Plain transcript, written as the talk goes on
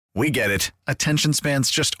We get it. Attention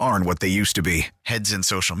spans just aren't what they used to be. Heads in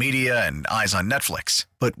social media and eyes on Netflix.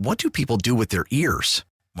 But what do people do with their ears?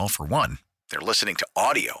 Well, for one, they're listening to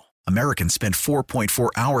audio. Americans spend 4.4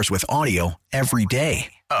 hours with audio every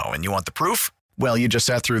day. Oh, and you want the proof? Well, you just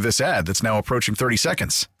sat through this ad that's now approaching 30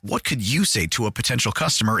 seconds. What could you say to a potential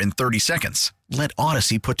customer in 30 seconds? Let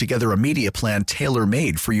Odyssey put together a media plan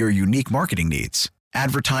tailor-made for your unique marketing needs.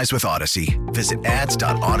 Advertise with Odyssey. Visit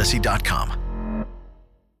ads.odyssey.com.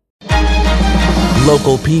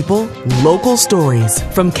 Local people, local stories.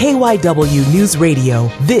 From KYW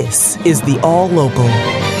Newsradio, this is the All-Local.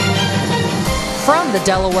 From the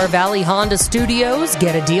Delaware Valley Honda Studios,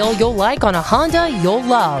 get a deal you'll like on a Honda you'll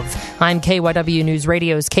love. I'm KYW News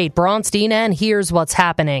Radio's Kate Bronstein, and here's what's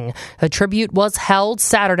happening. A tribute was held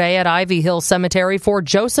Saturday at Ivy Hill Cemetery for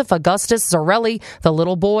Joseph Augustus Zarelli, the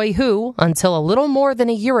little boy who, until a little more than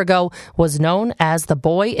a year ago, was known as the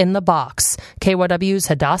boy in the box. KYW's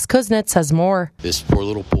Hadas Kuznits has more. This poor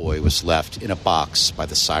little boy was left in a box by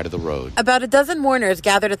the side of the road. About a dozen mourners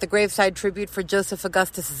gathered at the graveside tribute for Joseph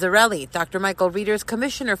Augustus Zarelli. Dr. Michael Reeders,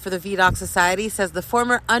 commissioner for the VDOC Society, says the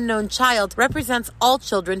former unknown child represents all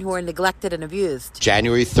children who are neglected and abused.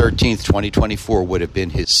 January 13th, 2024 would have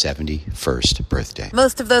been his 71st birthday.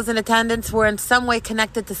 Most of those in attendance were in some way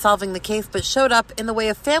connected to solving the case, but showed up in the way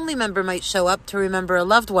a family member might show up to remember a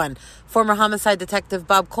loved one. Former homicide detective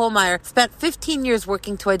Bob Kohlmeyer spent 15 years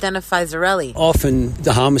working to identify Zarelli. Often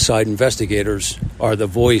the homicide investigators are the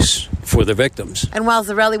voice for the victims. And while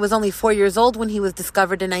Zarelli was only 4 years old when he was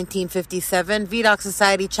discovered in 1957, VDOC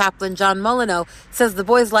Society chaplain John Molyneux says the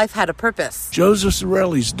boy's life had a purpose. Joseph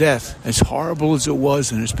Zarelli's death, as horrible as it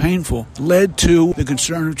was and as painful, led to the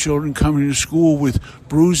concern of children coming to school with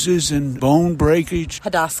bruises and bone breakage.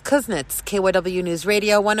 Hadas Kuznits, KYW News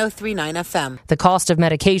Radio 103.9 FM. The cost of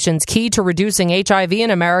medications key to reducing HIV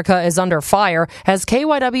in America is under fire. As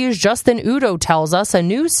KYW's Justin Udo tells us, a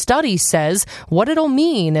new study says what it'll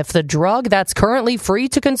mean if the drug that's currently free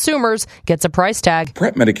to consumers gets a price tag.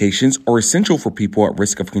 PrEP medications are essential for people at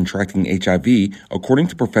risk of contracting HIV, according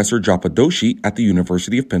to Professor Japa Doshi at the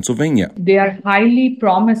University of Pennsylvania. They are highly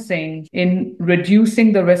promising in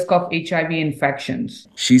reducing the risk of HIV infections.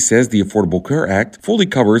 She says the Affordable Care Act fully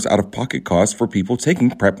covers out-of-pocket costs for people taking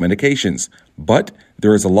PrEP medications, but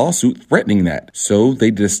there is a lawsuit threatening that. So they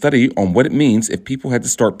did a study on what it means if people had to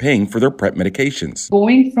start paying for their PrEP medications.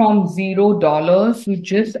 Going from $0 to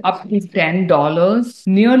just up to $10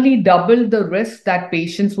 nearly doubled the risk that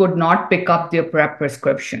patients would not pick up their PrEP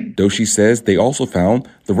prescription. Doshi says they also found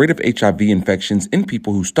the rate of HIV infections in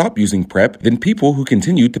people who stopped using PrEP than people who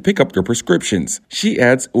continued to pick up their prescriptions. She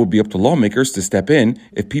adds it will be up to lawmakers to step in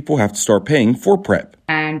if people have to start paying for PrEP.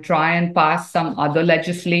 And try and pass some other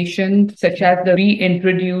legislation, such as the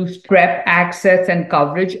reintroduced PrEP Access and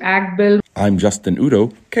Coverage Act bill. I'm Justin Udo,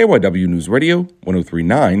 KYW News Radio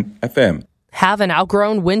 103.9 FM. Have an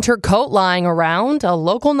outgrown winter coat lying around? A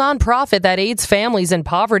local nonprofit that aids families in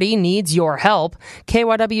poverty needs your help.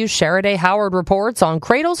 KYW's Shara Howard reports on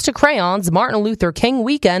Cradles to Crayons Martin Luther King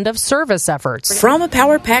weekend of service efforts. From a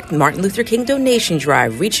power-packed Martin Luther King donation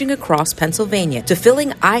drive reaching across Pennsylvania to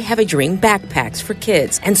filling I Have a Dream backpacks for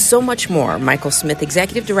kids and so much more, Michael Smith,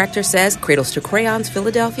 executive director, says Cradles to Crayons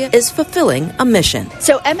Philadelphia is fulfilling a mission.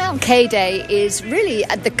 So MLK Day is really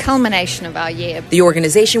at the culmination of our year. The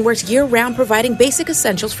organization works year-round providing basic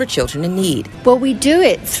essentials for children in need. Well, we do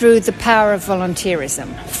it through the power of volunteerism,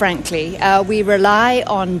 frankly. We rely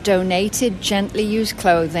on donated, gently used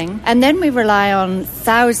clothing, and then we rely on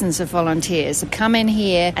thousands of volunteers who come in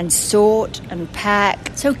here and sort and pack,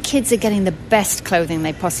 so kids are getting the best clothing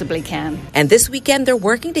they possibly can. And this weekend, they're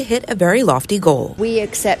working to hit a very lofty goal. We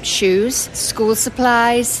accept shoes, school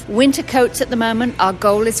supplies, winter coats at the moment. Our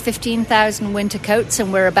goal is 15,000 winter coats,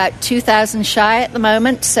 and we're about 2,000 shy at the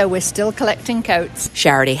moment, so we're still collecting coats.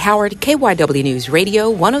 Shara Howard, KYW News Radio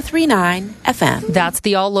 103.9 FM. That's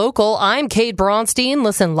the All Local. I'm Kate Bronstein.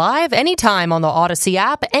 Listen live anytime on the Odyssey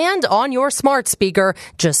app and on your smart speaker.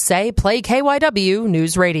 Just say play KYW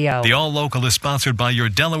News Radio. The All Local is sponsored by your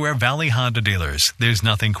Delaware Valley Honda dealers. There's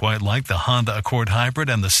nothing quite like the Honda Accord Hybrid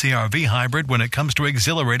and the CR-V Hybrid when it comes to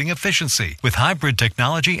exhilarating efficiency. With hybrid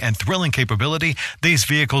technology and thrilling capability, these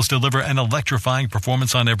vehicles deliver an electrifying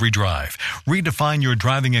performance on every drive. Redefine your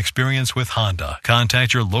driving experience with Honda.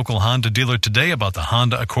 Contact your local Honda dealer today about the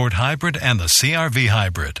Honda Accord Hybrid and the CR-V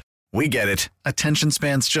Hybrid. We get it. Attention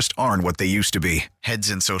spans just aren't what they used to be.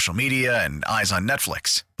 Heads in social media and eyes on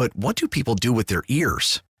Netflix. But what do people do with their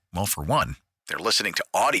ears? Well, for one, they're listening to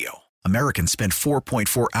audio. Americans spend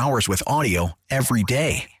 4.4 hours with audio every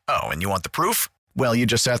day. Oh, and you want the proof? Well, you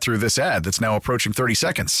just sat through this ad that's now approaching 30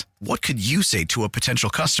 seconds. What could you say to a potential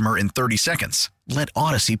customer in 30 seconds? Let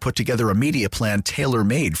Odyssey put together a media plan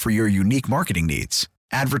tailor-made for your unique marketing needs.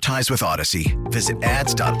 Advertise with Odyssey. Visit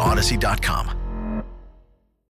ads.odyssey.com.